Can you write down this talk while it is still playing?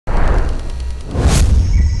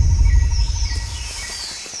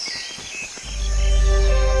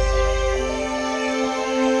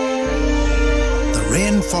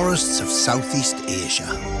forests of Southeast Asia.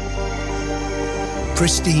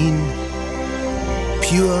 Pristine,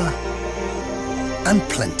 pure, and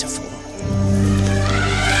plentiful.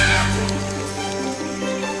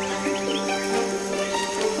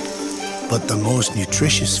 But the most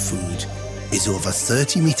nutritious food is over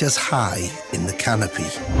 30 meters high in the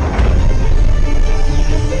canopy.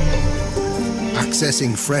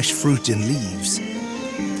 Accessing fresh fruit and leaves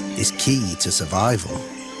is key to survival.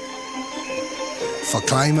 For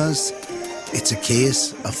climbers, it's a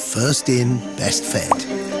case of first in, best fed.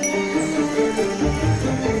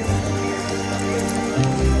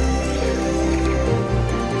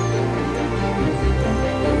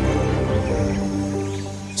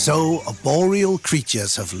 So, arboreal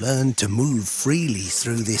creatures have learned to move freely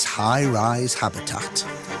through this high-rise habitat.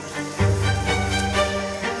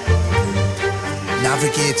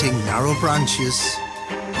 Navigating narrow branches,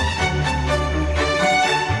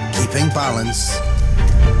 keeping balance,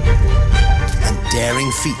 and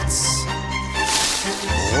daring feats,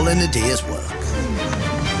 all in a day's work.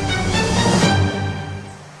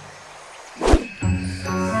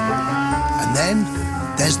 And then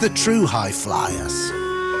there's the true high flyers.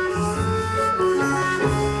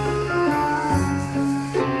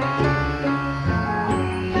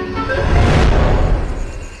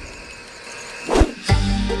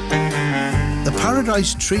 The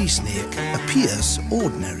paradise tree snake appears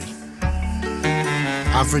ordinary.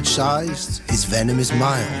 Average sized, his venom is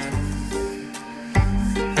mild.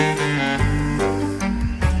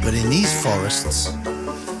 But in these forests,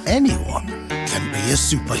 anyone can be a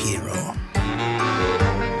superhero.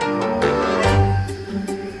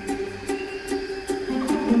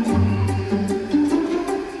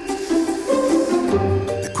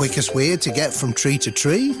 The quickest way to get from tree to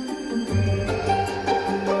tree?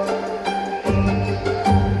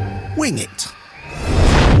 Wing it.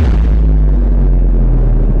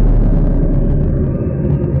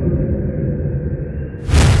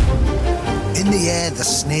 In the air, the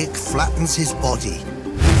snake flattens his body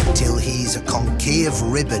until he's a concave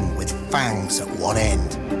ribbon with fangs at one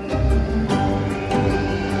end.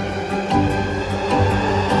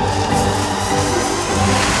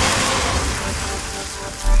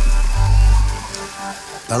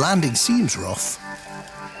 The landing seems rough,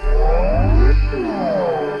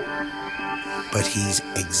 but he's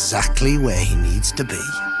exactly where he needs to be.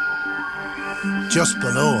 Just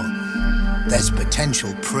below, there's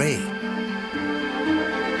potential prey.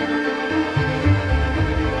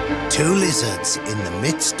 Two lizards in the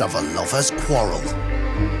midst of a lover's quarrel.